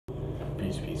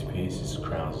Peace. This is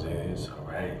Crownzealous.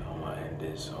 Alright, I'm gonna end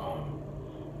this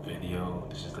video.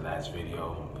 This is the last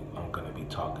video. I'm gonna be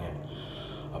talking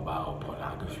about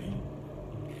pornography.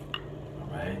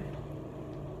 Alright?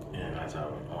 And as I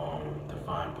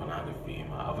define pornography in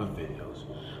my other videos,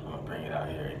 I'm gonna bring it out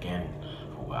here again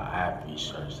for what I have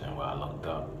researched and what I looked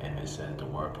up. And it says the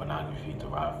word pornography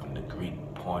derived from the Greek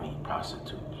porni,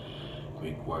 prostitute.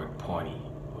 Greek word porni,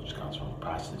 which comes from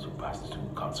prostitute.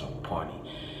 Prostitute comes from porni.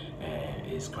 And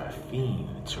its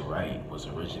grapheme, to write, was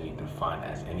originally defined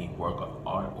as any work of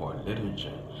art or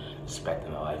literature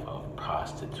respecting the life of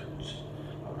prostitutes.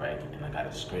 Alright, and I got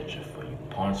a scripture for you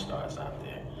porn stars out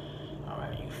there.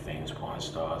 Alright, you famous porn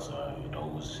stars or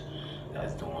those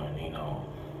that's doing,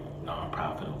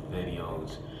 non-profitable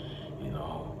videos,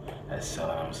 that's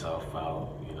selling themselves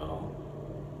out,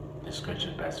 the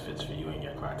scripture best fits for you and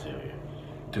your criteria.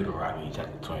 Deuteronomy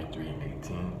chapter 23 and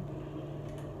 18.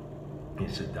 It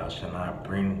said, thou shalt not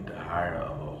bring the hire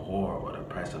of a whore or the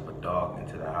price of a dog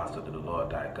into the house of the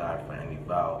Lord thy God for any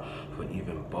vow, for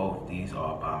even both these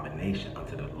are abomination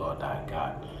unto the Lord thy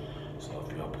God. So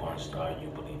if you're a porn star, you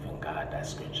believe in God, that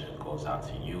scripture goes out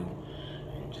to you.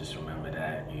 And just remember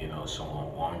that,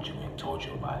 someone warned you and told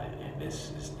you about it. And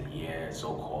this is the year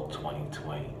so-called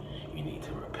 2020. You need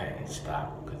to repent and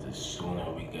stop, because the sooner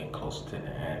we get closer to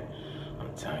the end,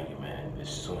 I'm telling you, man, the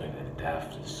sooner the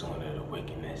death, the sooner the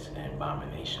wickedness and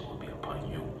abomination will be upon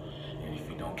you. And if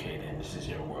you don't care, then this is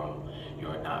your world. You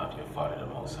are not of your Father, the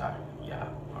Most High. Yeah,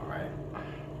 all right?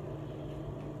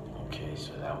 Okay,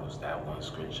 so that was that one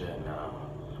scripture. Now,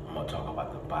 I'm going to talk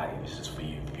about the body. This is for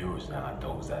you viewers now,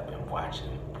 those that have been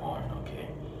watching porn, okay?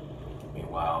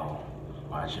 Meanwhile,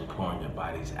 watching porn, your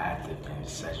body's active and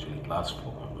sexually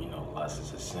lustful. Lust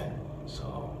is a sin.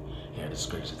 So, here are the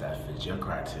scriptures that fit your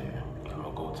criteria. I'm going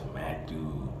to go to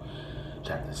Matthew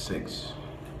chapter 6,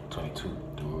 22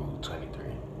 through 23.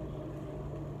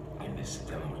 And this is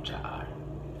dealing with your eye.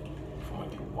 From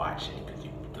when you're watching, because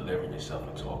you're delivering yourself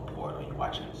into a port, or you're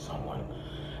watching someone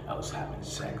else having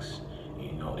sex,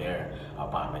 they're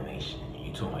abomination.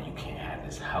 You told me you can't have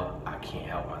this help. I can't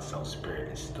help myself spirit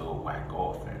and still whack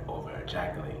off and over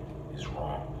ejaculate. It's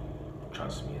wrong.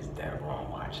 Trust me, it's dead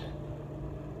wrong watching.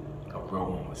 A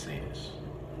real one would say this.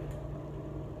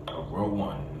 A real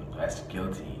one that's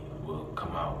guilty will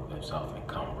come out themselves and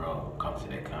come to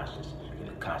their conscience. And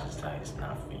the conscience tell you it's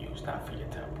not for you, it's not for your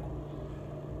temple.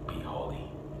 Be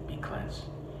holy, be cleansed.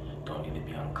 Don't need to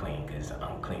be unclean, because it's an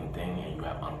unclean thing and you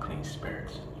have unclean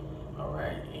spirits.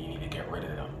 Alright? And you need to get rid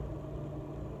of them.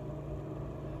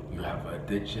 You have an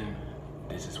addiction,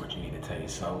 this is what you need to tell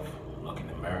yourself. Look in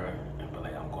the mirror and be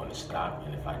like, I'm going to stop,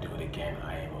 and if I do it again,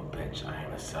 I am a bitch, I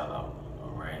am a sellout.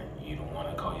 Alright? You don't want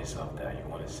to call yourself that. You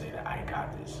want to say that I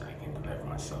got this. I can deliver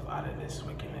myself out of this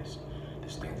wickedness,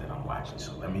 these things that I'm watching.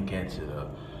 So let me get to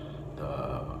the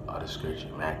other scripture,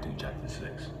 Matthew chapter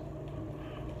 6.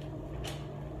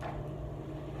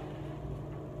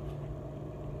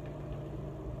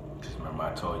 Just remember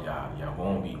I told y'all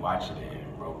won't be watching it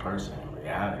in real person, in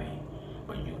reality,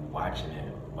 but you watching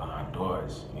it behind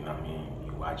doors. You know what I mean?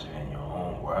 You watching it in your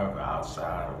home, wherever,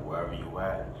 outside, or wherever you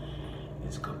at.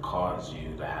 This could cause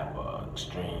you to have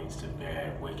extreme,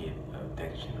 severe, wicked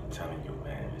addiction. I'm telling you,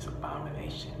 man, it's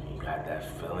abomination. You got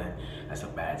that feeling, that's a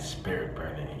bad spirit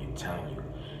burning, and you're telling you,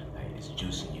 like, it's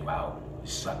juicing you out,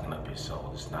 it's sucking up your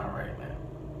soul. It's not right, man.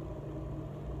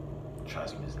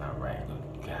 Trust me, it's not right.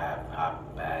 You can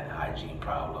have bad hygiene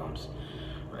problems,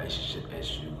 relationship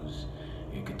issues.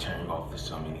 You could turn you off for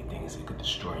so many things. It could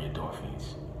destroy your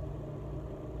endorphins.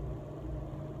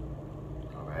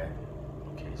 Alright?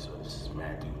 Okay, so this is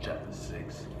Matthew chapter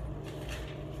 6.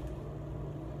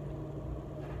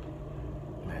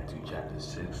 Matthew chapter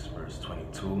 6, verse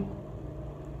 22.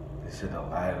 It said, the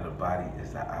light of the body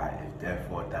is the eye. If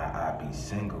therefore thy eye be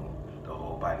single, the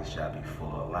whole body shall be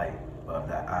full of light. But if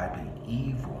thy eye be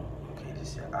evil, okay,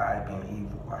 this is your eye being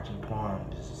evil, watching porn,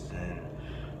 this is in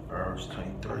verse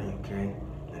 23, okay?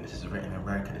 And this is written in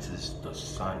record. This is the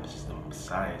Son, this is the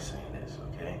Messiah saying this,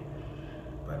 okay?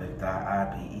 But if thy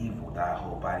eye be evil, thy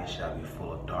whole body shall be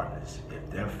full of darkness. If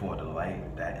therefore the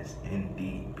light that is in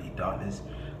thee be darkness,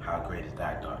 how great is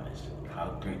thy darkness?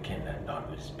 How great can that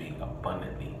darkness be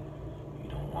abundantly? You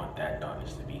don't want that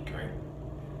darkness to be great.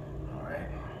 Alright?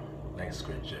 Next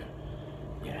scripture.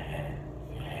 Your hand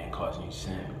causing you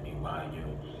sin. Meanwhile, you're,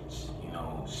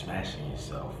 smashing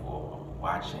yourself or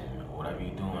watching or whatever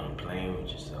you're doing, playing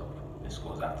with yourself. This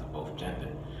goes out to both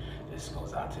gender. This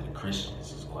goes out to the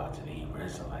Christians. This goes out to the Hebrew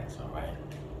Israelites, alright?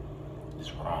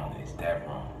 It's wrong. It's dead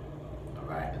wrong.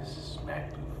 Alright? This is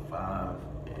Matthew 5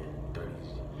 and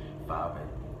 35 and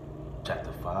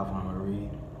chapter 5 I'm going to read,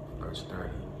 verse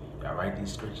 30. I write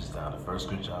these scriptures down. The first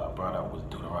scripture I brought up was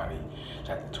Deuteronomy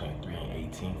chapter 23 and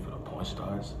 18 for the porn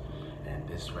stars. And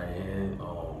this right here,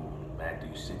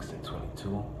 Matthew 6 and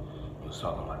 22, it was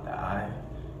talking about the eye,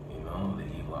 you know, the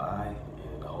evil eye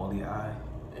and the holy eye.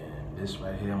 And this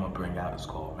right here I'm going to bring out is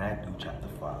called Matthew chapter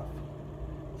 5.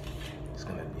 It's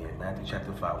going to be in Matthew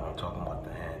chapter 5 when I'm talking about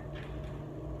the hand.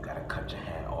 You got to cut your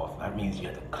hand off. That means you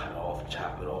have to cut off,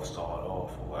 chop it off, saw it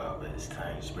off, or whatever. It's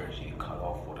time you spiritually cut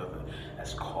off whatever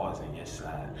that's causing your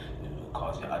side,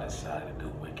 cause your other side to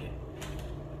do wicked.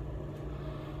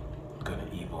 Good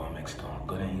and evil and mixed on.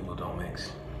 Good and evil don't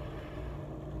mix.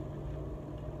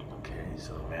 Okay,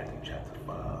 so Matthew chapter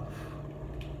 5.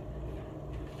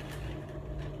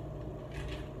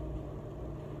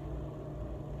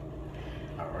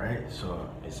 Alright, so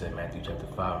it said Matthew chapter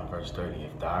 5 and verse 30,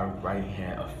 if thy right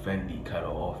hand offend thee, cut it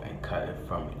off and cut it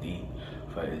from thee.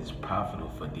 For it is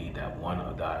profitable for thee that one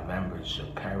of thy members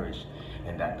should perish,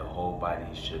 and that the whole body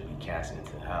should be cast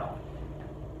into hell.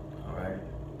 Alright,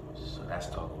 so that's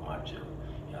talking about your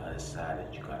other side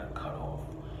that you gotta cut off.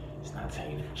 It's not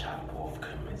telling you to chop off,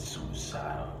 commit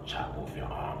suicide, or chop off your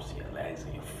arms, your legs,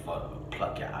 and your foot, or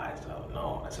pluck your eyes out.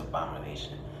 No, that's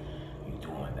abomination. You're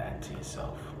doing that to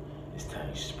yourself. It's telling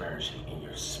you spiritually in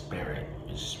your spirit,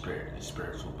 your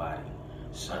spiritual body.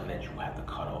 Something that you have to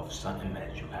cut off, something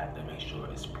that you have to make sure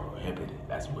is prohibited.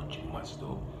 That's what you must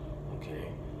do,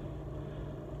 okay?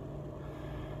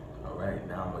 All right,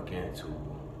 now I'm gonna get into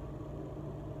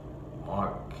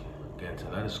Mark, get into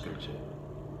another scripture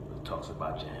that talks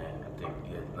about your hand. I think,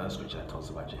 yeah, another scripture that talks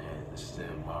about your hand. This is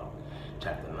in Mark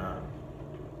chapter 9.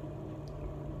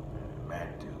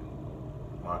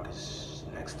 Mark is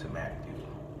next to Matthew,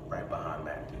 right behind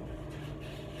Matthew.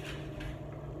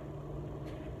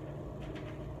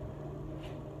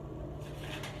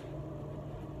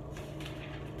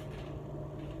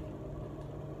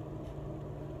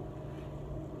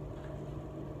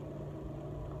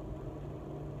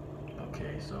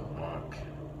 Okay, so Mark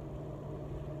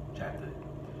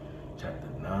chapter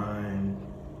 9,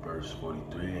 verse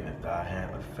 43, and if thy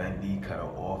hand offend thee, cut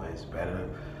it off. It is better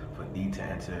for thee to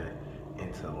enter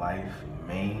into life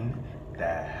maimed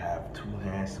that have two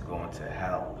hands to go into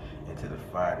hell, into the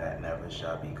fire that never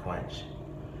shall be quenched,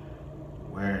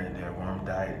 where their worm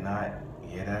dieth not,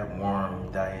 yea, that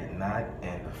worm dieth not,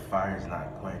 and the fire is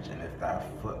not quenched. And if thy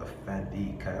foot offend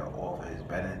thee, cut it off. It is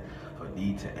better for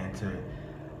thee to enter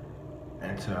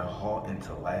a halt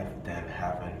into life than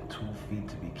having 2 feet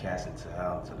to be cast into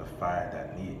hell, to the fire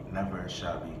that never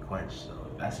shall be quenched. So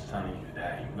that's telling you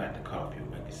that you got to cut off your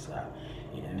wicked side.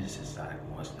 Your innocent side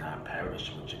must not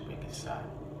perish with your wicked side.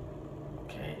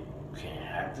 Okay? You can't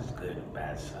have this good and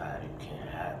bad side.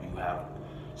 You have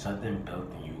something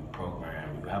built in you,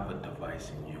 programmed. You have a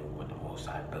device in you with the Most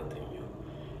High built in you.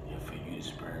 And for you to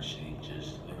spiritually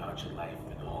just live out your life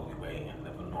in a holy way and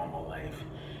live a normal life.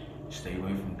 Stay away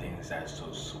from things that's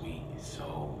so sweet,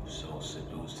 so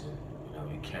seducing. You know,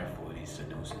 be careful with these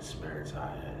seducing spirits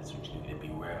out here. That's what you need to be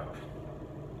aware of.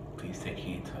 Please take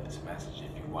heed to this message.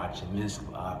 If you're watching this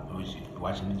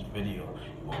video,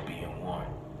 you will be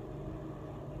warned.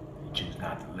 You choose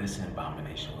not to listen,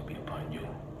 abomination will be upon you.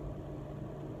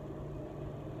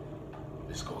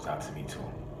 This goes out to me too.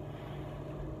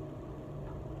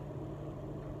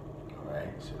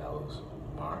 Alright, so that was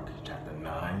Mark chapter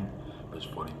 9. Verse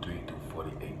 43 through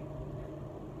 48.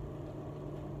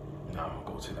 Now I'm going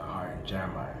to go to the heart in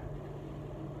Jeremiah.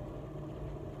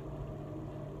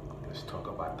 Let's talk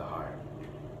about the heart.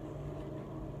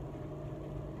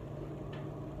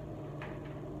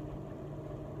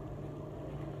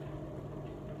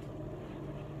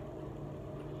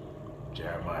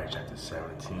 Jeremiah chapter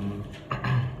 17.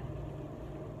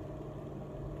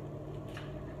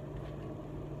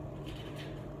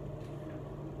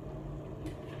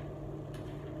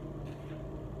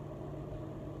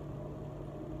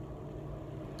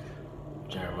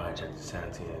 Jeremiah chapter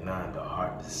 17 and 9, the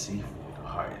heart is deceitful. The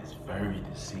heart is very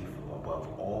deceitful above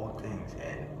all things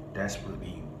and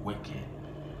desperately wicked.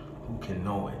 Who can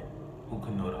know it? Who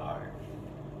can know the heart?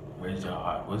 Where's your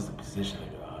heart? What's the position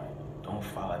of your heart? Don't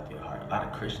follow after your heart. A lot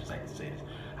of Christians like to say this.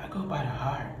 I go by the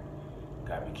heart. You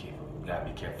gotta be careful. You gotta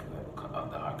be careful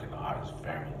of the heart, because the heart is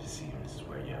very deceiving. This is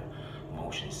where your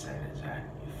emotion center is at,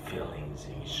 your feelings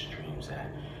and your streams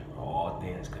at. All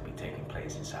things could be taking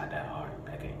place inside that heart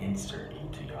that can insert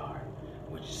into your heart,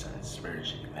 which is something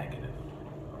spiritually negative.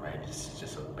 Alright, this is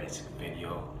just a basic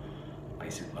video,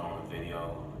 basic long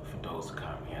video for those to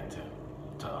comprehend,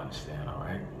 to understand,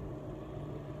 alright?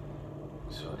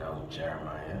 So that was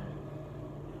Jeremiah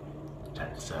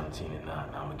chapter 17 and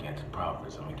 9. Now I'm gonna get into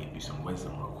Proverbs. I'm gonna give you some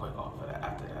wisdom real quick off of that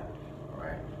after that.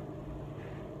 Alright?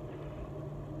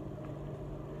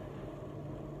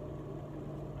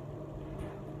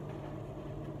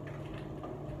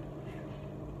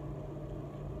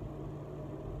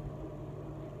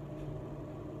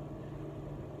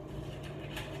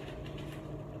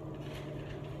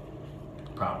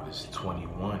 Proverbs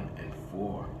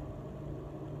 21:4.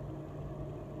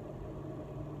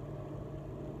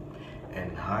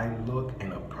 And high look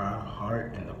and a proud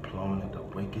heart and the plowing of the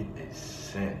wicked is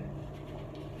sin.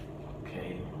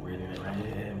 Okay, I'm reading it right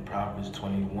here in Proverbs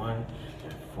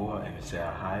 21:4, and it says,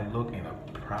 a high look and a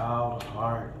proud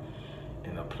heart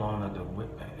and the plowing of the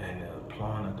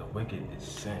wicked is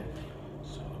sin.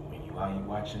 So while you're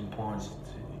watching porn,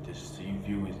 just to you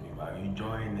viewers, while you're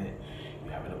enjoying it,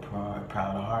 you're having a proud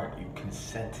heart, you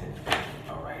consenting,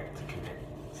 all right, to commit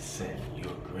sin.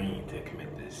 You're agreeing to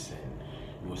commit this sin.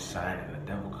 You will sign in a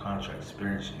devil contract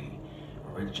spiritually,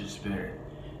 enrich your spirit,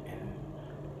 and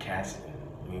casting.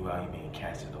 Meanwhile, you're being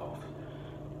casted off,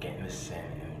 getting the sin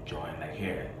and enjoying. Like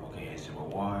here, okay, it's a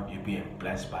reward. You're being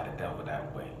blessed by the devil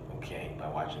that way, okay? By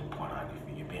watching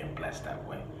pornography, you're being blessed that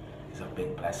way. It's a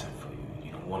big blessing for you.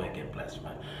 You don't want to get blessed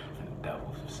from the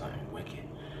devil for something wicked,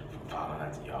 from falling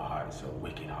onto your heart. It's a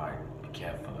wicked heart. Be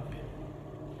careful of it.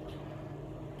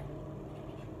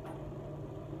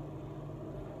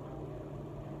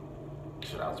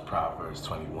 So that was Proverbs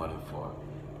 21:4.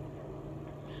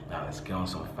 Now let's get on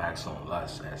some facts on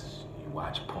lust as you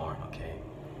watch porn, okay?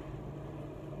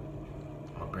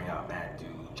 I'm gonna bring out Matthew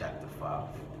chapter 5.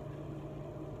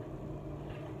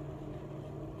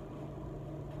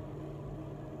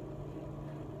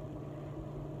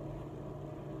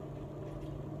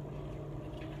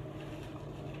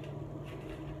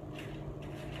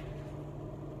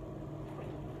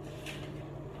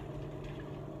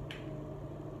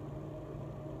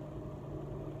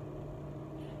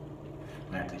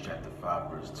 Matthew chapter 5,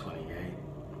 verse 28.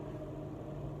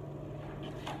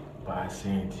 But I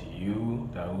say unto you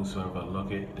that whosoever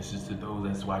looketh, this is to those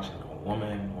that's watching a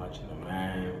woman, watching a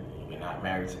man, you're not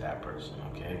married to that person,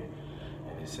 okay?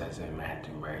 And it says in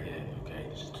Matthew right here, okay?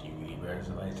 This is to you Hebrew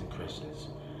Israelites and Christians,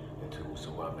 and to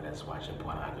whosoever that's watching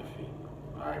pornography.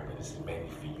 Alright, but this is mainly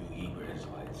for you Hebrew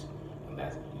Israelites. And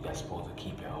you guys supposed to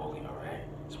keep it holy, alright?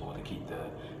 You're supposed to keep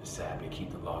the Sabbath,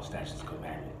 keep the law, statutes,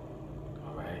 commandment.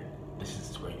 Alright? This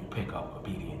is where you pick up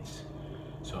obedience.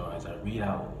 So as I read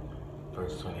out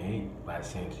verse 28, by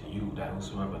saying to you that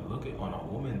whosoever looketh on a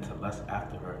woman to lust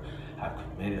after her have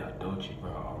committed adultery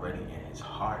with her already in his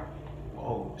heart.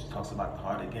 Whoa, this talks about the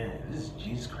heart again. This is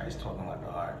Jesus Christ talking about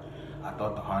the heart. I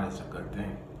thought the heart is a good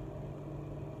thing.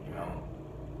 You know?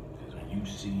 Because when you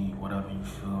see whatever you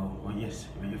feel, where your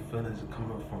feelings are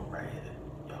coming from right here,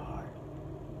 your heart.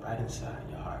 Right inside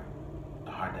your heart.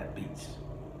 The heart that beats.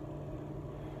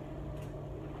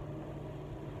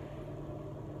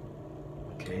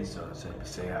 Okay, so it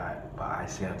said, but I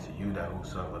say unto you that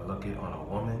whosoever looketh on a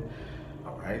woman,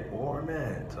 all right, or a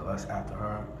man to lust after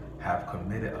her, have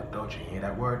committed adultery. You hear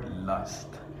that word? Lust.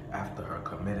 After her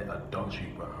committed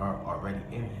adultery with her already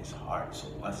in his heart. So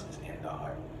lust is in the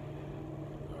heart.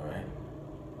 All right?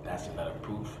 That's another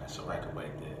proof. That's a record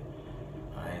right there.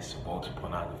 All right, so both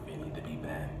pornography need to be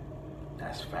banned.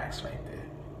 That's facts right there.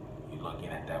 You're looking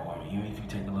at that woman, even if you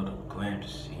take a little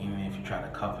glimpse, even if you try to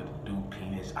cover the dude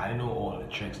penis. I know all the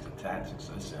tricks, the tactics.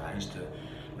 Listen, I used to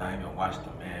not even watch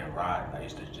the man ride. I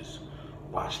used to just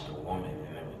watch the woman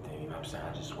and everything. You know what I'm saying?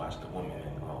 I just watch the woman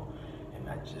and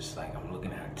I just like, I'm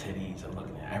looking at her titties, I'm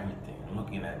looking at everything. I'm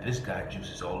looking at this guy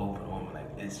juices all over the woman. Like,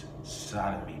 it's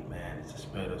sodomy, man. It's the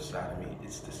spirit of sodomy.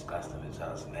 It's disgusting as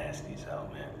hell. It's nasty as hell,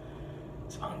 man.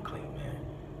 It's unclean, man.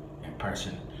 In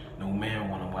person, no man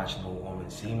want to watch no woman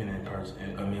semen in person.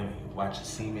 I mean, watch a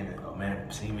semen, a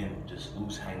man semen just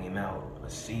loose hanging out, a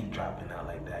seed dropping out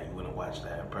like that. You wouldn't watch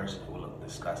that in person. It would look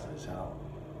disgusting as hell.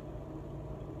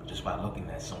 Just by looking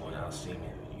at someone else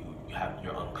semen,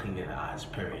 you're unclean in the eyes,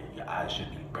 period. Your eyes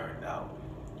should be burned out.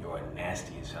 You're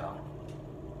nasty as hell.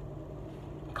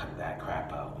 Cut that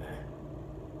crap out, man.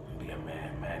 And be a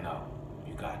man. Man up.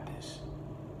 You got this.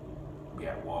 We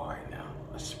at war right now.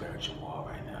 A spiritual war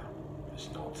right now. There's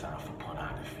no time for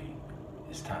pornography.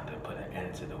 It's time to put an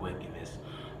end to the wickedness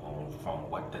from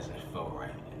what doesn't feel right.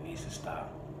 It needs to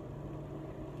stop.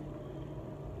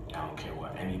 I don't care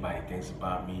what anybody thinks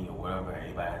about me or whatever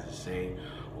anybody has to say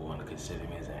or want to consider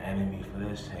me as an enemy for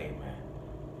this. Hey, man,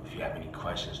 if you have any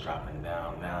questions, drop them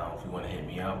down now. If you want to hit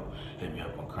me up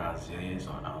on Crownzealous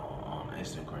on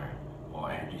Instagram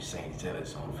or Andrew St.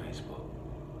 Zealous on Facebook.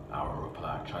 I will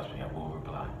reply. Trust me, I will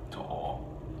reply to all.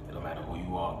 It don't matter who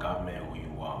you are, government, who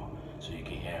you are. So you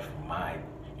can hear from my,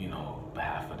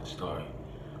 behalf of the story,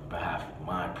 behalf of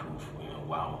my proof,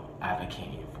 while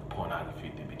advocating for pornography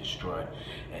to be destroyed.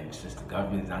 And since the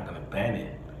government is not going to ban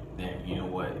it, then you know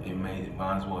what? It might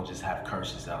as well just have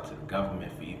curses out to the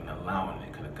government for even allowing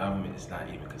it, because the government is not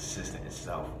even consistent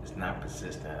itself. It's not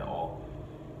consistent at all.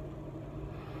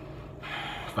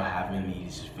 for having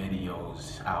these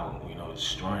videos out, you know,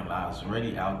 destroying lives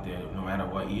already out there, no matter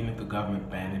what. Even if the government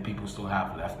banned it, people still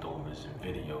have leftovers and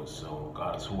videos. So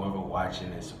regardless, whoever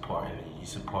watching and supporting it, you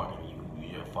supporting you,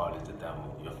 your father's the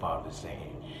devil, your father's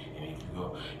Satan. And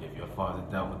if your father's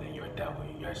the devil, then you're a devil,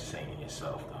 and you're Satan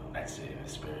yourself, though. That's it in the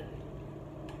spirit.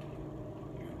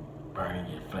 You burning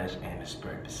your flesh and the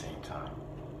spirit at the same time.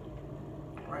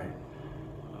 Right?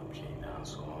 Okay, now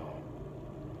so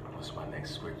what's my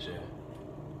next scripture?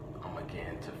 I'm gonna get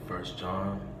into 1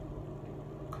 John,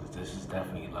 because this is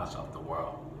definitely lust of the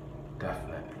world.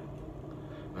 Definitely.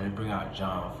 Let me bring out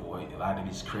John for what a lot of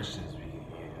these Christians be,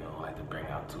 you know, like to bring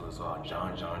out to us all.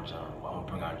 John. Well, I'm gonna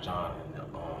bring out John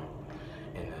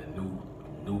in the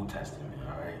New Testament,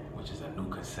 alright? Which is a new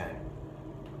consent.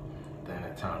 Then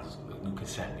at times the new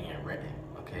consent being written,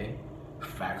 okay?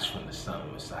 Facts from the Son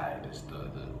of Messiah. This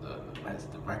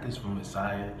the records from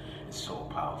Messiah is so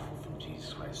powerful, from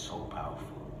Jesus Christ, so powerful.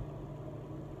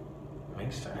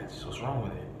 Makes sense. What's wrong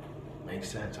with it? Makes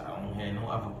sense. I don't hear no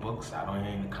other books. I don't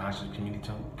hear the conscious community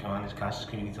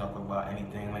talk about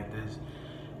anything like this.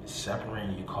 It's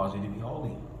separating you, cause you to be holy.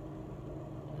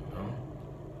 You know?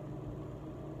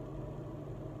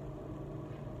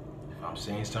 If I'm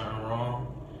saying something wrong,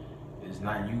 it's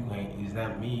not you, it's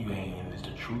not me you hating, it's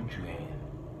the truth you hating.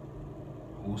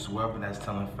 Whosoever that's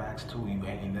telling facts too, you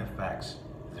hating their facts.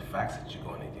 It's the facts that you're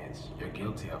going against. You're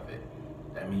guilty of it.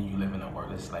 That means you live in a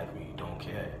wordless life and you don't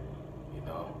care, you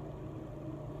know?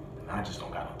 And I just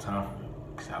don't got no time for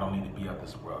it, because I don't need to be of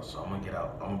this world. So I'm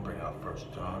gonna bring out 1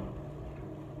 John.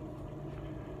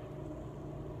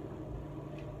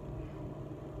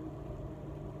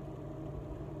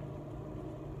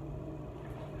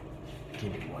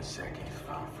 Give me 1 second to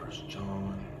find 1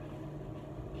 John.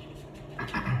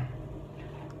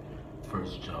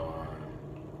 1 John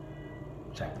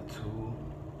chapter 2,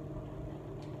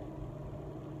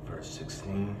 verse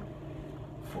 16.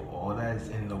 For all that is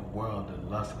in the world, the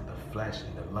lust of the flesh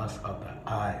and the lust of the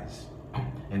eyes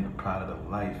and the pride of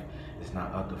life is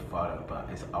not of the Father, but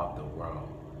is of the world.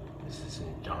 This is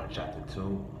in John chapter 2,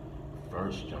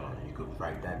 1 John. You could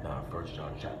write that down, 1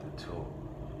 John chapter 2.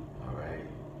 All right.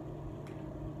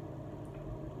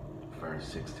 Verse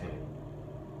 16.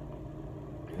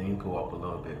 And then you go up a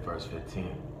little bit, verse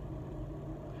 15.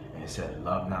 And it said,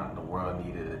 love not the world,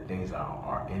 neither the things that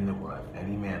are in the world. If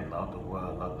any man love the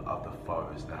world, love of the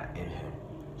Father is not in him.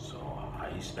 So how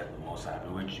you expect the Most High to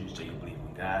be with you? So you believe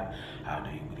in God. How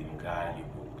do you believe in God? You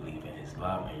will believe in his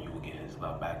love, and you will get his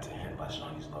love back to him by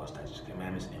showing his laws, statutes,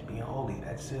 commandments, and being holy.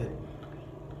 That's it.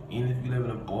 Even if you live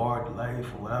in a bored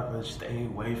life or whatever, stay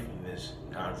away from this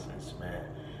nonsense, man.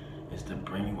 It's to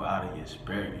bring you out of your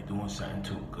spirit. You're doing something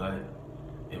too good.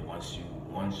 And once you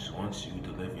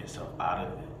deliver yourself out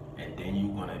of it, and then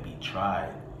you're gonna be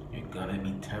tried. You're gonna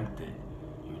be tempted.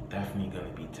 You're definitely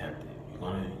gonna be tempted. You're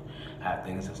gonna have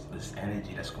things, this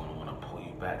energy that's gonna wanna pull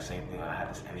you back. Same thing, I had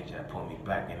this energy that pulled me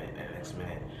back, and the next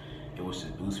minute, it will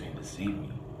seduce me and deceive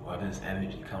me. Where is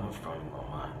energy coming from in my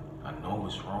mind? I know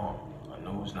it's wrong. I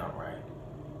know it's not right.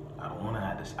 I don't wanna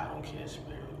have this I don't care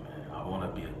spirit. I want to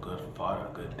be a good father,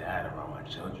 a good dad around my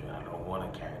children. I don't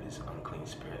want to carry this unclean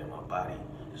spirit in my body.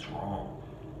 It's wrong.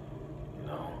 You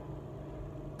know,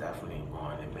 definitely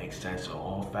wrong. It makes sense. So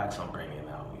all facts I'm bringing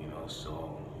out, you know.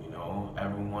 So, you know,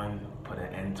 everyone put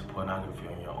an end to pornography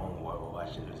on your own while we're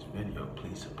watching this video.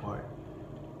 Please support.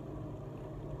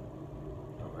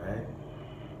 All right.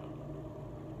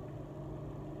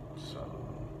 So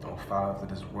don't fall into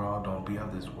this world, don't be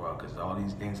of this world, because all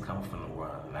these things come from the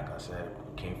world. And like I said,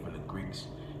 it came from the Greeks.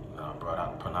 You know, I brought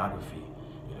out pornography,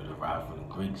 you know, derived from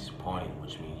the Greeks, porny,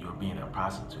 which means you're being a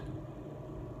prostitute.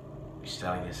 You're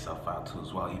selling yourself out too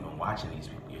as well. Even watching these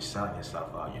people, you're selling yourself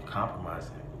out, you're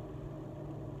compromising.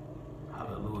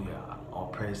 Hallelujah. All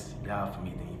praise to God for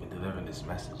me to even deliver this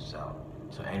message out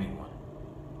to anyone,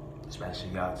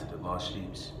 especially out to the lost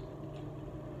sheep.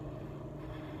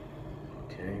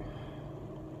 Okay.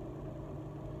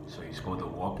 So you're supposed to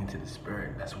walk into the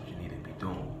spirit. That's what you need to be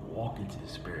doing. Walk into the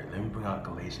spirit. Let me bring out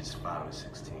Galatians 5 and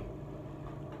 16.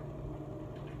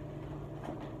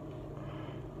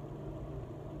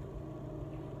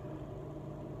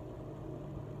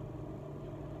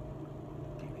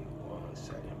 Give me 1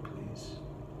 second, please.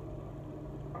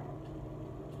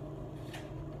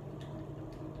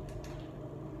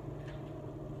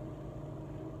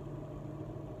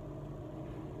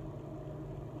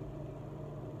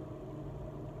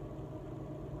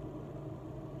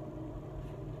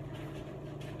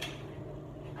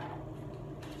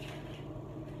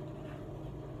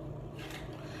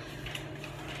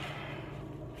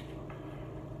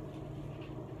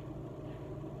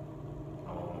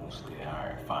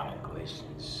 Alright, final Galatians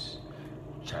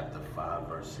 5,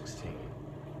 verse 16.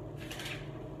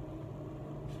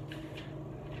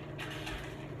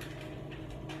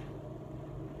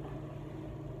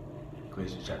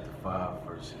 Galatians chapter 5,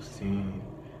 verse 16.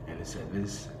 And it said,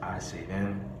 "This I say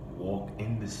then, walk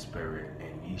in the Spirit,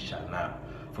 and ye shall not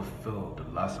fulfill the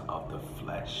lust of the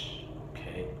flesh."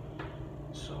 Okay?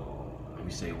 So, let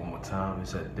me say it one more time. It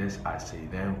said, "This I say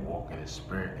then, walk in the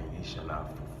Spirit, and ye shall not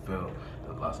fulfill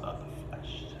the lust of the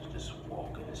flesh." Just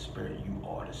walk in the Spirit. You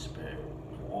are the Spirit.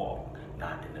 Walk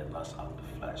not in the lust of the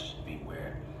flesh.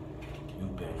 Beware.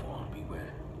 You've been warned.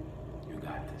 Beware. You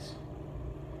got this.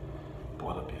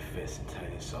 Ball up your fists and tell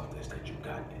yourself this, that you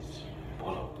got this.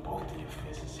 Ball up both of your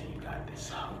fists and say you got this.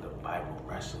 Hug the Bible,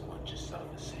 wrestle with yourself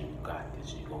and say you got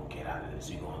this. You're going to get out of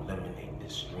this. You're going to eliminate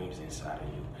this streams inside of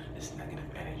you, this negative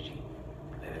energy.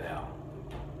 Let it out.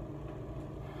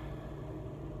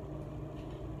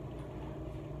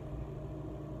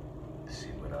 Let's see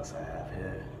what else I have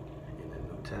here in the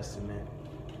New Testament.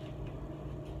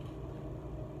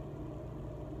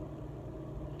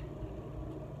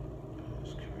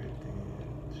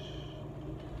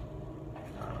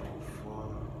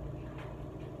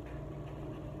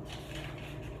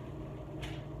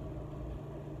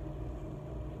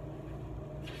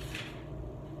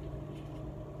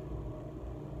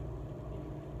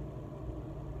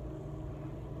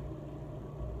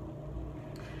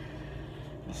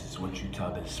 This is what you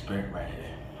tell the Spirit right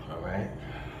here, all right?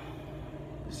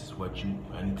 This is what you,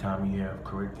 anytime you hear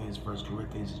Corinthians, 1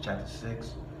 Corinthians chapter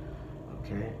 6,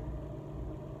 okay?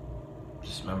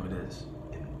 Just remember this,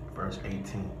 in verse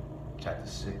 18, chapter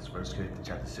 6, 1 Corinthians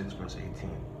chapter 6, verse 18,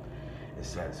 it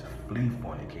says, "Flee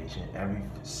fornication. Every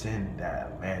sin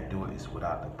that a man doeth is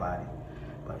without the body,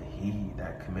 but he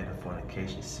that committeth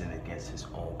fornication sin against his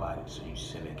own body." So you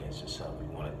sin against yourself.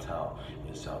 You want to tell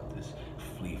yourself this: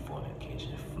 flee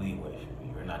fornication, flee away from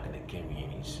me. You're not going to give me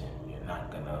any sin. You're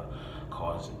not going to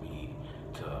cause me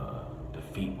to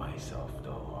defeat myself,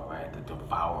 though, all right? To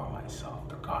devour myself,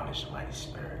 to garnish my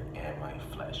spirit and my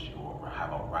flesh. You will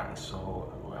have a rotten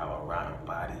soul. You will have a rotten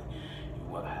body.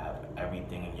 You will have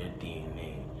everything in your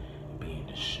DNA being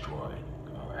destroyed,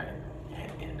 all right?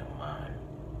 And in the mind.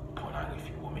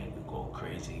 Pornography will make you go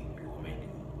crazy. It will make you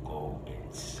go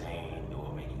insane. It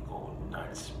will make you go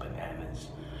nuts, bananas,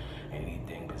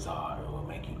 anything bizarre. It will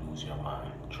make you lose your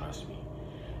mind. Trust me.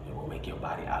 It will make your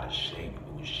body out of shape.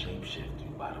 It will shapeshift you,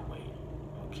 by the way.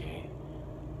 Okay?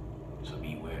 So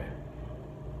beware.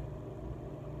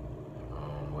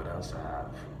 What else I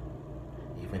have?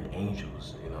 Even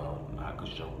angels, you know, I could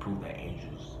show proof that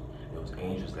angels, it was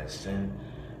angels that sinned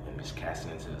and was cast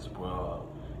into this world.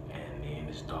 And they're in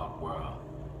this dark world.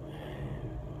 And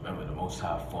remember, the Most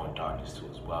High formed darkness too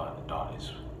as well. And the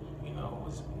darkness,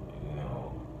 was,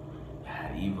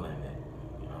 had evil in it.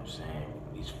 You know what I'm saying?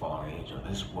 These fallen angels.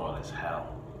 This world is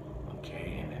hell.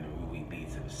 Okay? And then we lead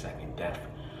to the second death.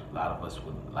 A lot of us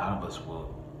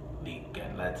will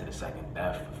get led to the second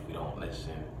death if we don't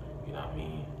listen, you know what I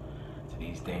mean, to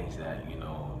these things that,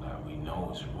 that we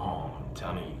know is wrong. I'm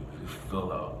telling you, if you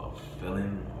feel a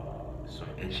feeling, some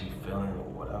itchy feeling or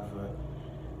whatever,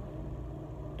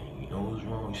 and you know it's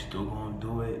wrong, you still gonna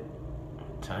do it,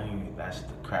 I'm telling you, that's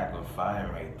the crack of fire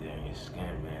right there in your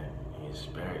skin, man, in your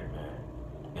spirit, man.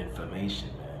 Information,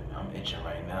 man. I'm itching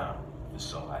right now for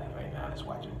somebody right now that's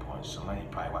watching porn. Somebody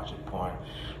probably watching porn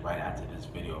right after this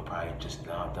video, probably just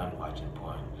now done watching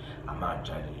porn. I'm not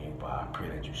judging you, but I pray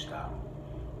that you stop,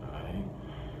 alright?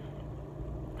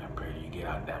 I pray that you get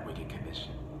out of that wicked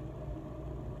condition.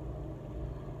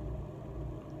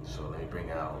 So let me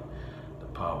bring out the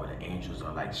part where the angels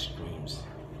are like streams.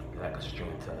 They're like a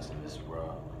stream to us in this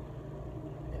world.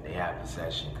 And they have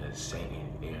possession because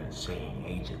Satan, they're Satan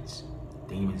agents.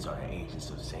 Demons are the agents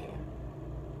of Satan.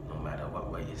 No matter what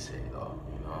way you say, though,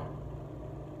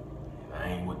 And I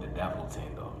ain't with the devil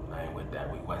thing, though. I ain't with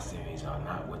that. We West Indians are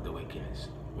not with the wickedness.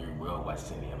 We real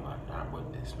West Indian are not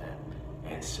with this, man.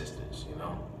 And sisters,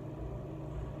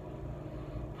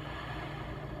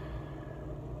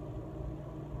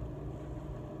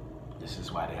 This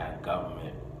is why they have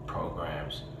government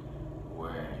programs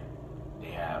where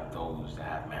they have those that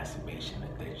have masturbation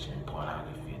addiction,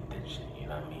 pornography addiction, you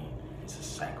know what I mean? It's a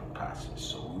cycle process.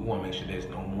 So we want to make sure there's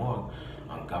no more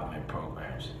government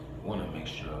programs. We want to make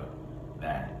sure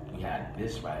that we have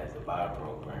this right as the Bible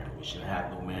program. We shouldn't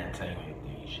have no man tell you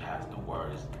anything. You should have the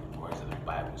words of the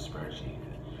Bible, spiritually,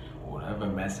 or whatever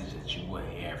message that you would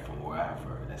hear from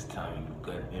wherever that's telling you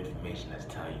good information, that's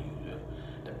telling you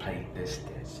to play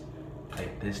distance. Play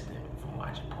distant from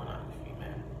watching pornography,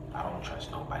 man. I don't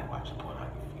trust nobody watching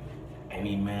pornography.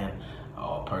 Any man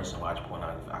or person watching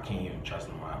pornography, I can't even trust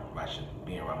them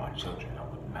being around my children. I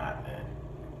would not, man.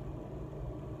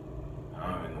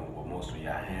 most of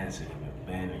your hands have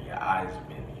been and your eyes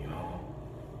been, you know.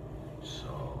 So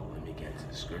let me get to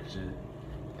the scripture.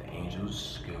 The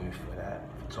angels, forgive me for that,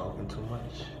 for talking too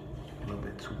much, a little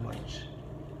bit too much.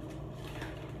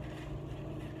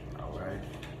 All right.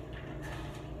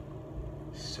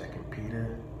 2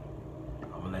 Peter.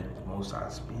 I'm gonna let the Most High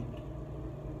speak.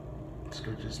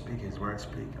 Scripture speak, His word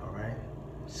speak. All right.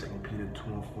 2 Peter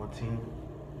 2:14.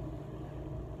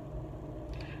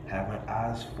 Having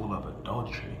eyes full of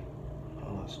adultery.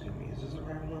 Oh, excuse me. Is this the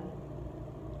right one?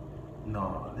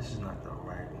 No, this is not the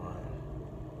right one.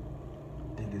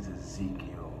 I think it's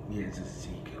Ezekiel. Yeah, it's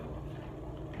Ezekiel.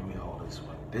 Let me hold this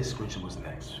one. This scripture was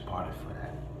next. Pardon for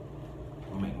that.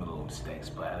 We're making little mistakes,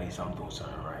 but at least I'm doing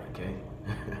something right, okay?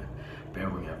 Bear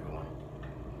with me, everyone.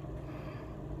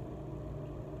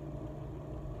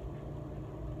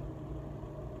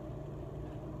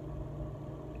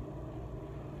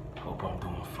 Hope I'm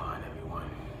doing fine, everyone.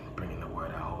 Bringing the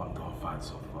word. I hope I'm doing fine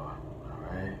so far. All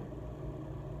right.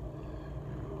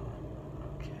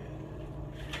 Okay.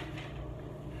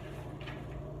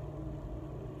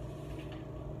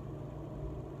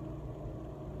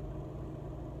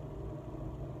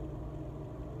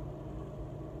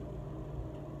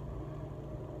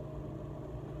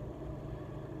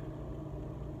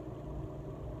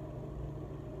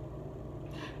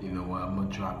 You know what? I'm gonna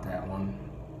drop that one.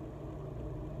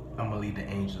 I'm gonna leave the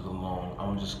angels alone.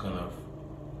 I'm just gonna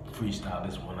freestyle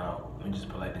this one out. Let me just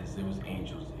put it like this. There was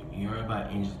angels. You heard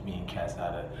about angels being cast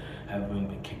out of heaven,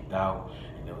 been kicked out,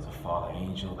 and there was a fallen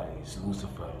angel, like it's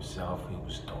Lucifer himself. He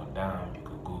was thrown down. You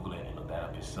could Google it and look that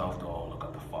up yourself, though. Look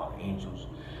up the fallen angels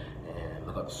and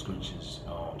look up the scriptures.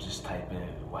 Just type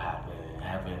in what happened in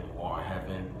heaven or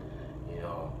heaven. You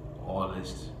know, all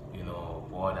this, you know,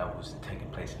 all that was taking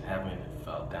place in heaven and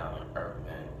fell down on earth,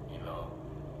 man. You know.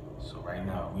 So right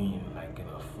now we in like in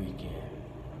a freaking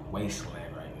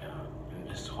wasteland right now. In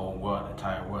this whole world, the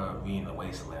entire world, we in a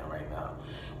wasteland right now,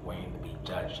 waiting to be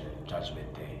judged in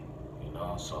Judgment Day. You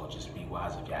know, so just be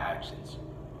wise of your actions.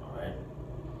 Alright?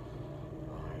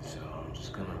 Alright, so I'm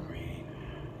just gonna read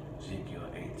Ezekiel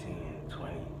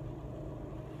 18:20.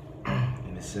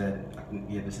 And it said,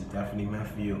 yeah, this is definitely meant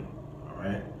for you.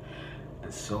 Alright?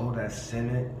 The soul that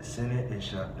sinneth, it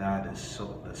shall die. The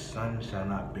son shall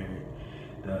not bear it.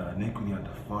 The iniquity of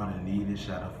the father, neither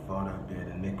shall the father bear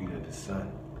the iniquity of the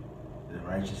son. The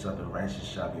righteous of the righteous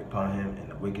shall be upon him, and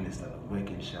the wickedness of the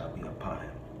wicked shall be upon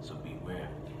him. So beware,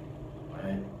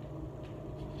 right?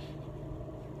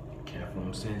 Careful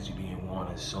from sins, you're being warned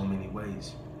in so many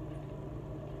ways.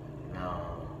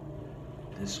 Now,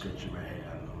 this scripture right here,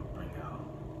 I'm going to bring out.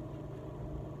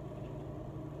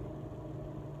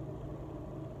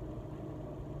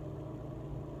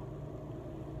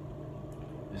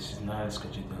 This is not a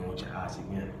scripture dealing with your eyes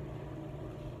again.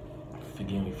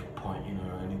 Forgive me for pointing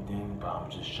or anything, but I'm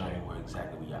just showing you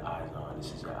exactly where your eyes are.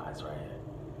 This is your eyes right here.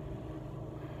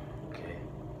 Okay?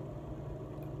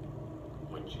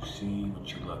 What you see, what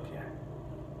you look at.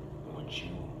 When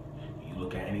you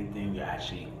look at anything, you're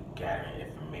actually gathering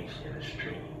information in a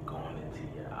stream going into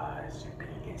your eyes. You're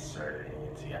being inserted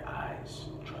into your eyes.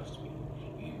 Trust me.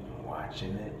 You've been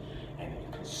watching it and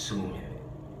you're consuming it.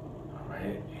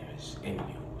 Alright? And it's in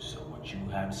you. So what you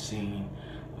have seen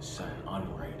was something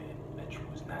unrated that you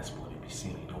was not supposed to be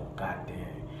seeing. You know,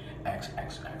 goddamn X.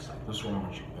 Like, what's wrong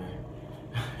with you, man?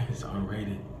 It's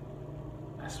unrated.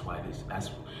 That's why this.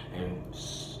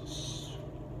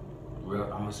 Real.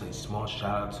 I'm gonna say small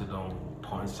shout out to them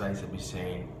porn sites that be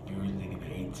saying viewers need to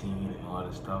be 18 and all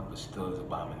this stuff, but still is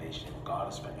abomination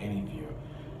regardless for any viewer.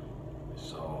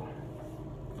 So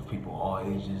for people all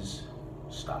ages,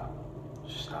 stop.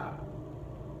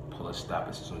 Pull a stop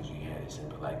as soon as you hear this and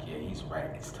be like, yeah, he's right,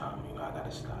 it's time, you know, I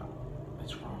gotta stop.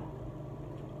 It's wrong.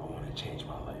 I wanna change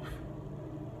my life.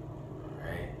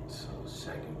 Alright, so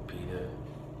 2 Peter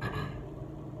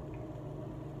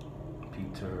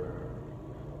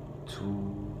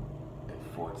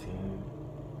 2:14.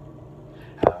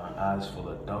 Having eyes full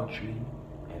of adultery,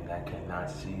 and that cannot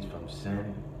cease from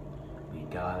sin,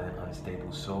 beguiling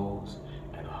unstable souls,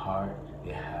 and a heart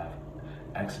they have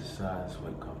exercised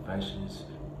with confessions,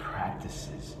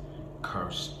 practices,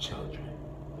 cursed children.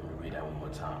 Let me read that one more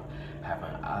time.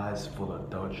 Having eyes full of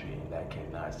adultery, and that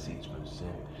cannot cease from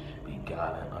sin,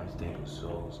 beguiling unstable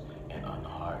souls, and on the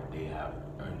heart they have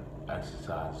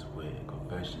exercised with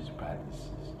confessions,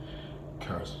 practices,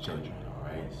 cursed children.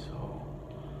 Alright, so,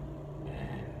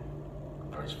 and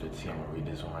verse 15, I'm going to read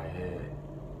this one right here.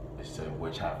 It said,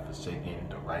 which have forsaken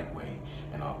the right way,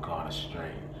 and are gone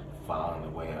astray, following the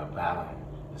way of Balaam,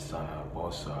 the son of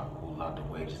Bosor, who loved the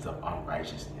wages of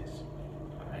unrighteousness.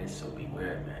 Alright, so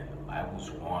beware, man. The Bible's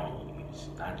warning you. It's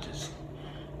not just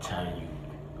telling you,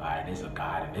 all right, there's a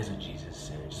God and there's a Jesus,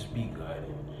 and just be good,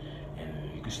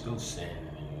 and you can still sin,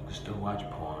 and you can still watch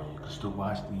porn, you can still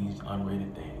watch these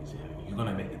unrated things, and you're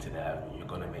gonna make it to the heaven. You're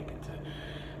gonna make it to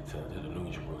the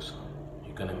New Jerusalem.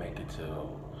 You're gonna make it to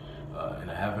in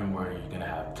a heaven where you're gonna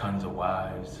have tons of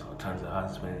wives or tons of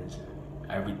husbands,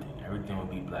 and everything will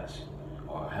be blessed.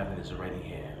 Or heaven is already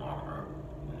here on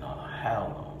earth. No,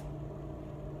 hell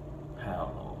no.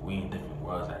 Hell no. We in different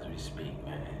worlds as we speak,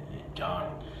 man. And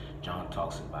John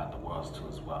talks about the worlds too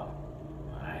as well.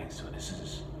 Alright, so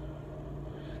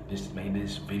may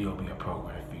this video be a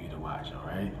program for you to watch,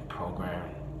 alright?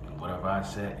 Program whatever I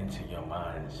said into your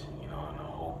minds, you know, and I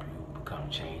hope you become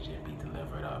changed and be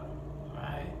delivered up.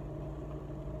 Alright?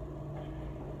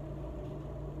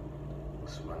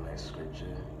 What's my next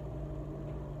scripture?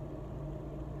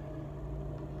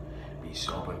 Be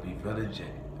sober, be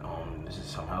vigilant. This is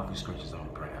some healthy scriptures I'm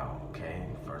gonna bring out, okay?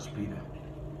 1 Peter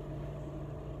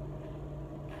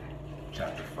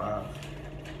chapter 5.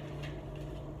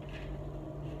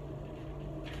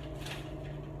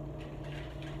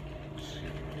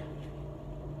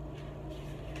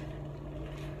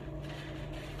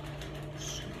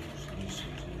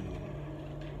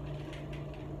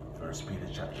 First Peter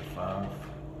chapter 5,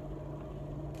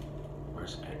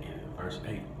 verse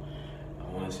 8.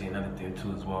 I want to say another thing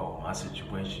too as well. My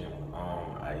situation,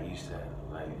 I used to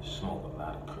like smoke a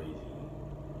lot of crazy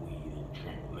weed and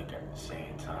drink liquor at the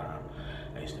same time.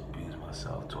 I used to abuse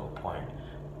myself to a point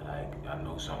like I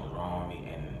know something was wrong with me,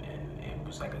 and it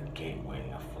was like a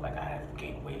gateway. I feel like I have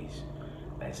gateways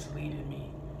that's leading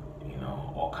me, you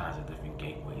know, all kinds of different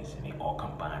gateways, and they all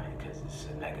combine because it's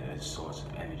a negative source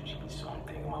of energy. So I'm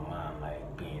thinking in my mind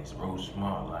like being real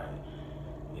smart, like,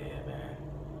 yeah, man,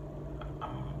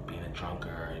 I'm being a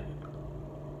drunkard,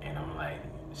 and I'm like,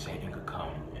 Satan could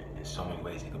come in so many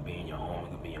ways. It could be in your home,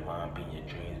 it could be in your mind, be in your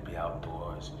dreams, be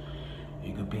outdoors.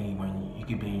 You could be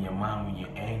in your mind when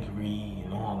you're angry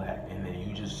and all that, and then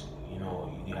you just, you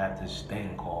know, you have this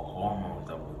thing called hormones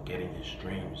that will get in your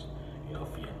streams, you know,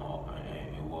 for your,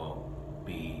 and it will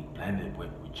be blended with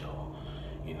your,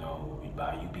 you know,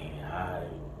 by you being high,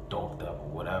 doped up, or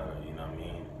whatever, you know what I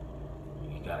mean?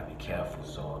 You gotta be careful.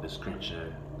 So the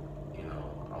scripture, you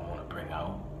know, I want to bring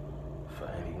out for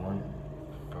anyone,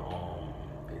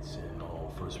 it's in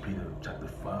 1 Peter chapter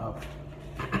 5,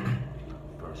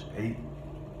 verse 8.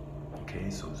 Okay,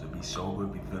 so to be sober,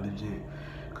 be vigilant,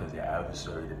 because your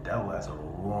adversary, the devil, as a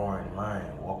roaring lion,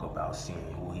 walk about seeing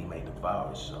who he may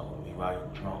devour. So while you're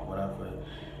drunk, whatever,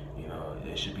 you know,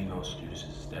 there should be no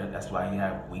excuses. That's why you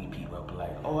have weak people up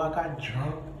like, oh, I got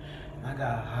drunk, and I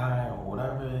got high, or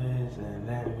whatever it is, and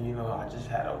then, you know, I just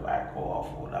had a whack off,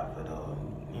 or whatever, though.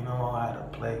 You know, I had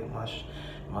to play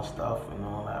my stuff and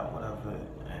all that, whatever,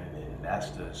 and then that's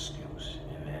the excuse.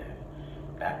 And then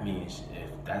that means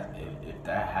if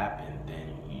that happened,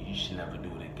 then you should never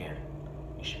do it again.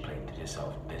 You should play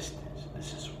yourself distance.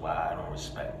 This is why I don't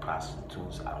respect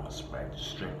prostitutes. I don't respect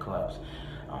strip clubs.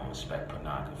 I don't respect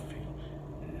pornography.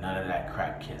 None of that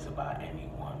crap cares about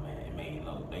anyone, man.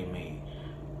 They may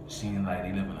seem like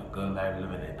they living a good life,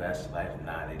 living their best life.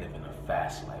 Nah, they living a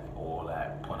fast life. All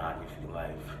that pornography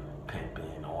life,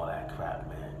 pimping, all that crap,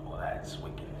 man. All that's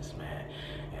wickedness, man.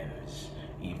 And it's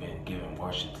even giving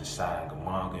worship to Sodom and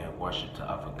Gomorrah, giving worship to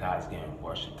other gods, giving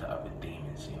worship to other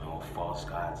demons, you know, false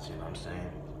gods, you know what I'm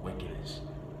saying? Wickedness.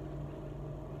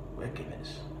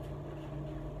 Wickedness.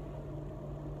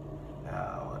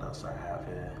 Now, what else I have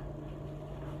here?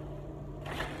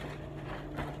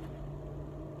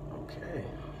 Okay,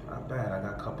 not bad. I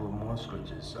got a couple of more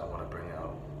scriptures I want to bring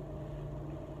out.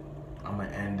 I'm going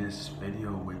to end this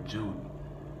video with Jude.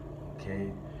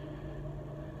 Okay?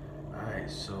 Alright,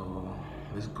 so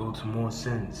let's go to more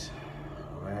sins.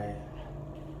 Alright?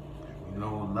 We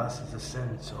know lust is a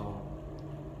sin, so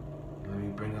let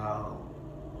me bring out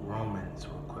Romans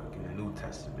real quick in the New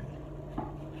Testament.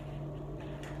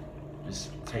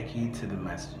 Just take heed to the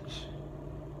message.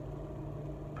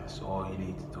 That's all you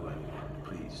need to do, everyone,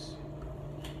 please.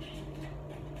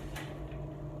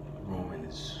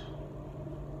 Romans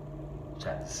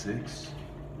chapter 6.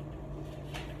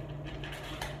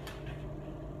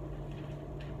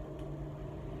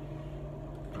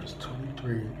 Verse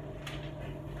 23.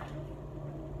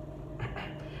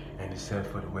 And it said,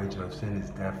 for the wages of sin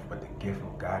is death, but the gift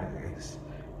of God is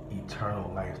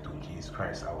eternal life through Jesus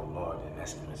Christ our Lord, and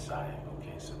that's the Messiah.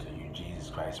 Okay, so to you Jesus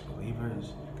Christ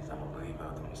believers, because I'm a believer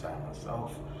of the Messiah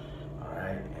myself,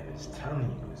 alright, and it's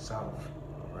telling you itself,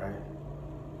 alright.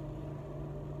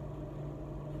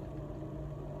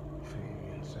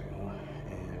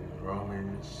 In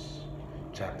Romans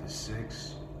chapter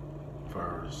 6,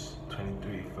 verse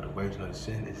 23. For the wages of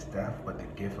sin is death, but the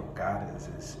gift of God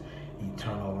is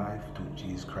eternal life through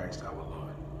Jesus Christ our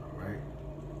Lord. Alright?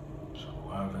 So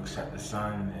whoever accepts the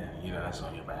Son, and you know that's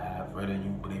on your behalf, whether you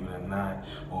believe it or not,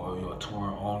 or you're a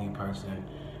Torah only person,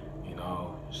 you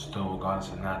know, still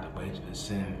regardless or not, the wage of the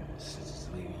sin is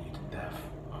leading you to death.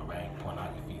 Alright?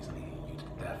 Pornography is leading you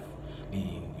to death,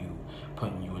 leading you,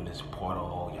 putting you in this portal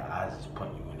hole. Your eyes is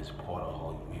putting you in this portal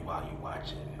hole while you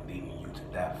watch it, and leading you to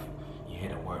death. You hear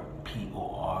the word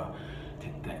P-O-R,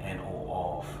 take the N-O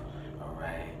off,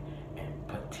 alright, and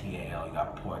put T-A-L. You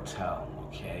got portel,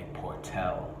 okay?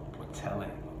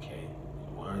 Portelling, okay?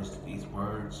 These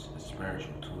words are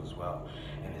spiritual too as well.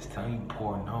 And it's telling you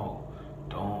porno.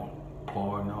 Don't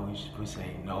porno. You should be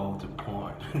saying no to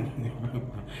porn.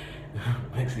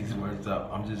 Mix these words up.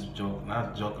 I'm just joking,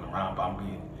 not joking around, but I'm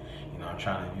being, you know, I'm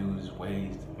trying to use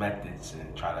ways, methods,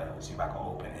 and try to see if I can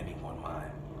open anyone's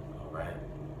mind. Alright?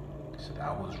 So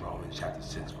that was Romans chapter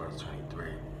 6, verse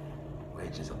 23.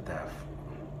 Wages of death.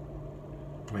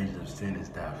 Wages of sin is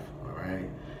death. Alright?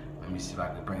 Let me see if I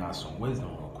can bring out some wisdom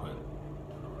real quick.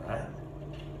 Alright?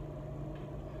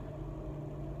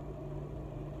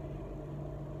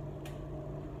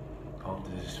 Hope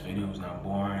this video is not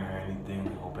boring or anything.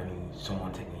 Hope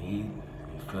someone taking heed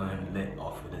and feeling lit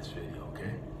off of this video,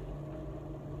 okay?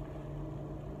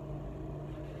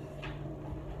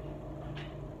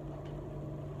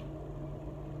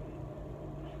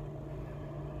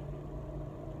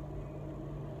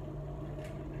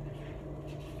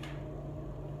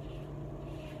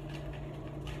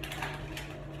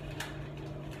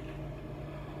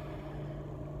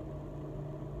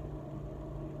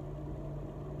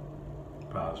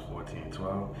 Proverbs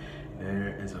 14:12.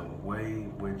 There is a way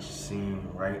which seems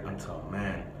right unto a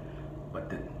man, but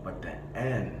the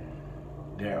end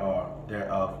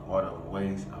thereof are the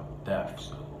ways of death.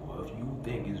 So if you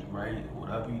think it's right,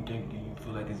 whatever you think you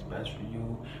feel like is best for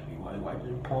you, you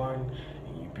watching porn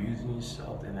and you abusing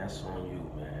yourself, then that's on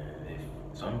you, man.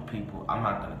 If some people, I'm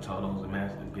not gonna tell those men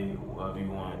to be whatever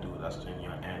you want to do, that's in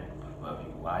your end. Whether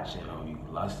you watching or you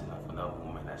lusting after another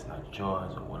woman that's not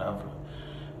yours or whatever,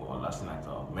 or lusting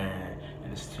after a man,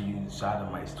 and it's to you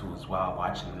sodomites too as well,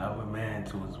 watching another man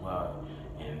too as well,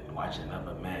 and watching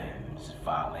another man is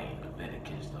violating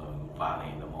Leviticus, though,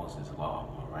 violating the Moses law,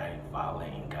 alright?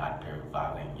 Violating God, period,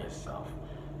 violating yourself,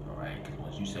 alright? Because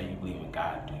once you say you believe in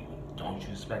God, don't you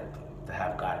expect to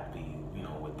have God be, you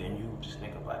know, within you? Just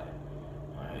think about it,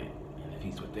 alright? And if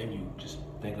He's within you, just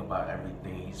think about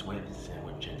everything He's witnessing,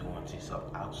 what you're doing to yourself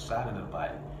outside of the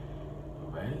body,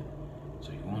 alright?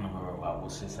 So you want to worry about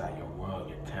what's inside your world,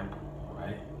 your temple,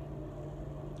 alright?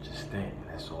 Just think,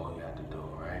 that's all you have to do,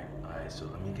 alright? Alright, so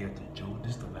let me get to Jude.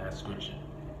 This is the last scripture.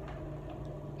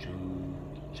 Jude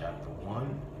chapter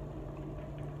 1.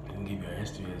 I can give you a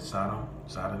history of Sodom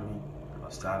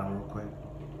real quick.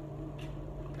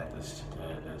 That the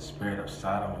spirit of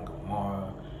Sodom and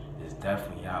Gomorrah is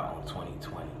definitely out on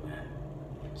 2020, man.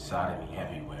 Sodomy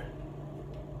everywhere.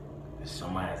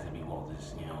 Somebody has to be woke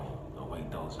this, you know, wake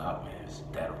those up, man. It's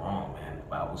dead wrong, man. The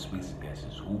Bible speaks against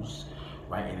this. Who's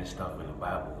writing this stuff in the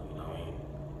Bible? You know what I mean?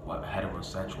 What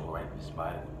heterosexual write this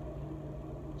Bible?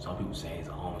 Some people say it's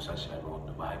a homosexual that wrote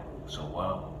the Bible. So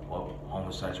what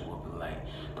homosexual would be like,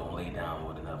 don't lay down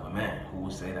with another man? Who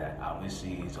would say that?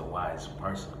 Obviously, he's a wise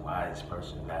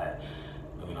person that,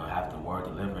 you know, have the word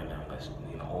delivering them. But,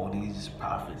 you know, all these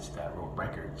prophets that wrote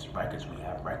records, we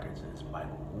have records in this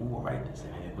Bible. Who will write this?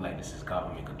 And it'd be like, this is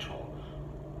government control.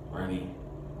 Really?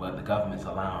 But the government's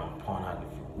allowing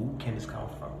pornography. Who can this come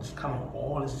from?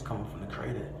 All this is coming from the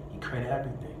Creator. He created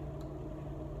everything.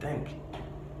 Think.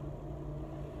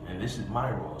 And this is my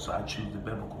role, so I choose the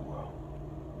biblical world.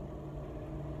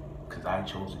 Because I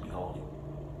chose to be holy.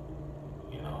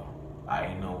 You know?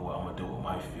 I know what I'm going to do with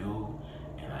my fuel,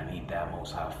 and I need that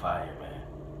Most High fire, man.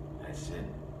 That's it.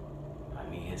 I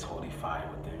need His holy fire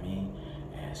within me,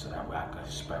 and so that way I can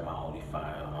spread my holy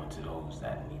fire onto those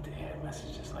that need to hear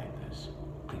messages like this.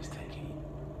 Please take heed.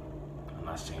 I'm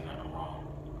not saying nothing wrong.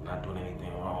 I'm not doing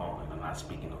anything wrong, and I'm not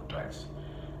speaking no threats.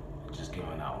 I'm just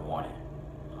giving out warning.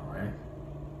 Alright?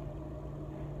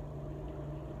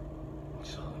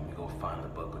 So let me go find the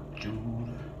book of Jude.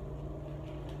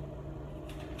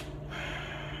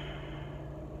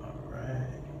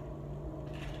 Alright.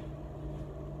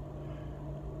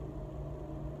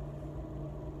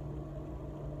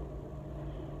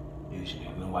 Usually,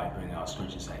 nobody bring out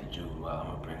scriptures like Jude. Well, I'm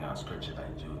going to bring out scriptures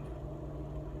like Jude.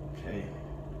 Okay.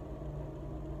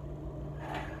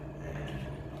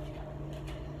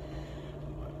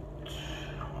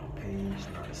 And on page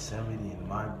number 70 in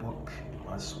my book, in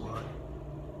my sword.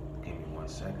 Give me 1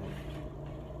 second.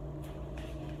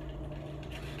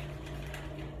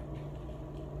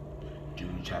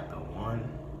 Jude chapter 1,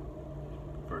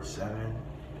 verse 7.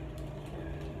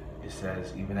 It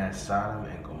says, even as Sodom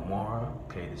and Gomorrah,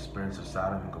 okay, the spirits of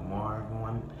Sodom and Gomorrah,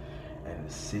 everyone, and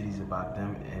the cities about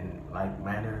them in like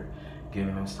manner,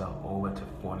 giving themselves over to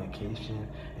fornication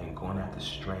and going after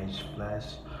strange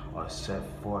flesh, are set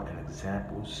forth an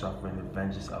example, suffering the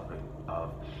vengeance of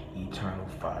eternal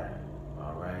fire.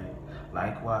 All right.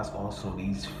 Likewise, also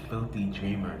these filthy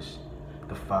dreamers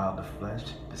defile the flesh,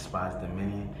 despise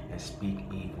dominion, and speak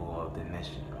evil of the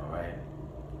nation. All right.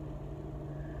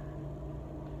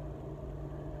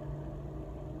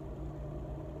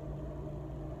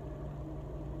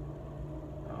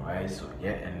 Alright, so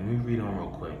yet, and let me read on real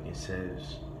quick. It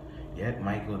says, yet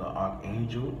Michael the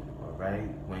archangel, alright,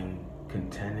 when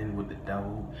contending with the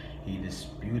devil, he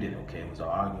disputed, okay, it was an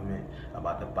argument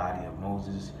about the body of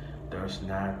Moses, durst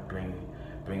not bring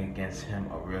against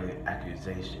him a real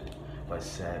accusation, but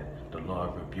said, the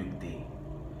Lord rebuked thee.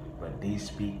 But these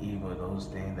speak evil of those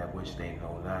things that which they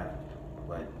know not,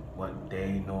 but what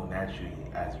they know naturally,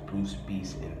 as brute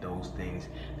beasts in those things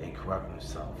they corrupt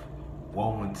themselves.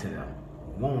 Woe unto them.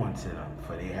 Woe unto them,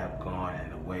 for they have gone in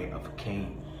the way of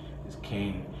Cain. This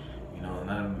Cain, you know,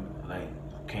 another, like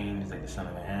Cain is like the son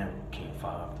of Ham. Cain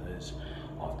fought after his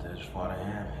father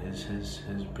Ham, his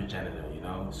progenitor, you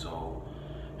know. So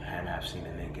Ham have seen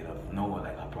the naked of Noah,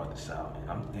 like I brought this out,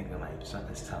 and I'm thinking like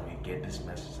something's telling me to get this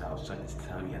message out. Something's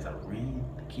telling me as I read,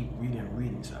 keep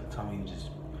reading. Something telling me to just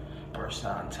burst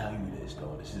out and tell you this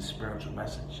though. This is a spiritual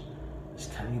message. It's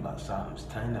telling you about Sodom. It's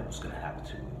telling you what's gonna happen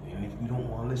to you. And if you don't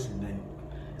want to listen, then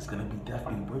it's going to be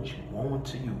definitely with you, woe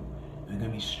unto you. You're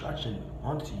going to be stretching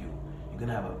onto you. You're going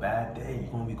to have a bad day.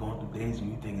 You're going to be going through days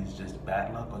and you think it's just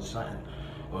bad luck or something,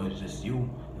 or it's just you.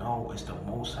 No, it's the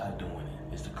Most High doing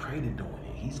it. It's the Creator doing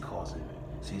it. He's causing it.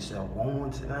 So he said, woe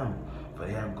unto them, for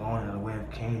they have gone in the way of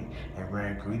Cain and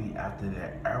ran greedy after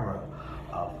their error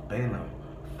of Balaam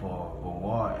for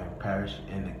reward and perish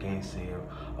in the gainsayer,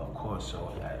 of course.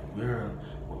 So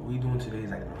what we're doing today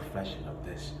is like a reflection of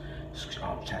this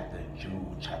chapter, Jude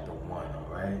chapter 1, all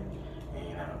right?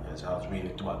 And as I was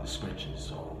reading throughout the scriptures,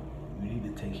 so you need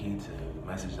to take heed to the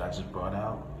message I just brought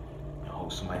out. I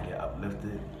hope somebody get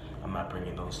uplifted. I'm not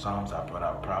bringing those Psalms, I brought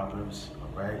out Proverbs,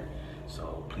 all right?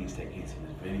 So please take heed to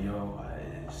this video.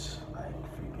 It's like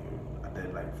freaking, I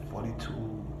did like 42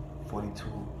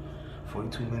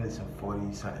 minutes and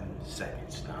 40 something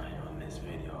seconds down here on this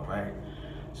video, all right?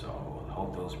 So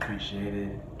hope those appreciate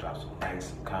it. Drop some likes,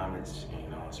 some comments, you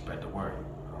know, spread the word,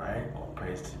 all right? All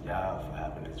praise to Yah for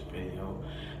having this video.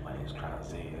 My name is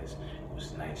Crownzealous. It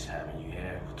was nice having you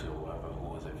here. To whoever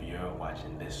who was a viewer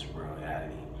watching this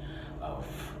reality of,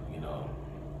 you know,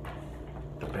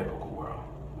 the biblical world,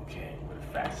 okay, where the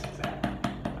facts is at.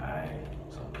 All right.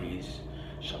 So peace,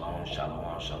 shalom,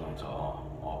 shalom, shalom to all.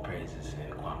 All praises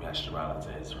and Kwam Yashirala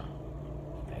to Israel.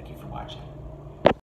 Thank you for watching.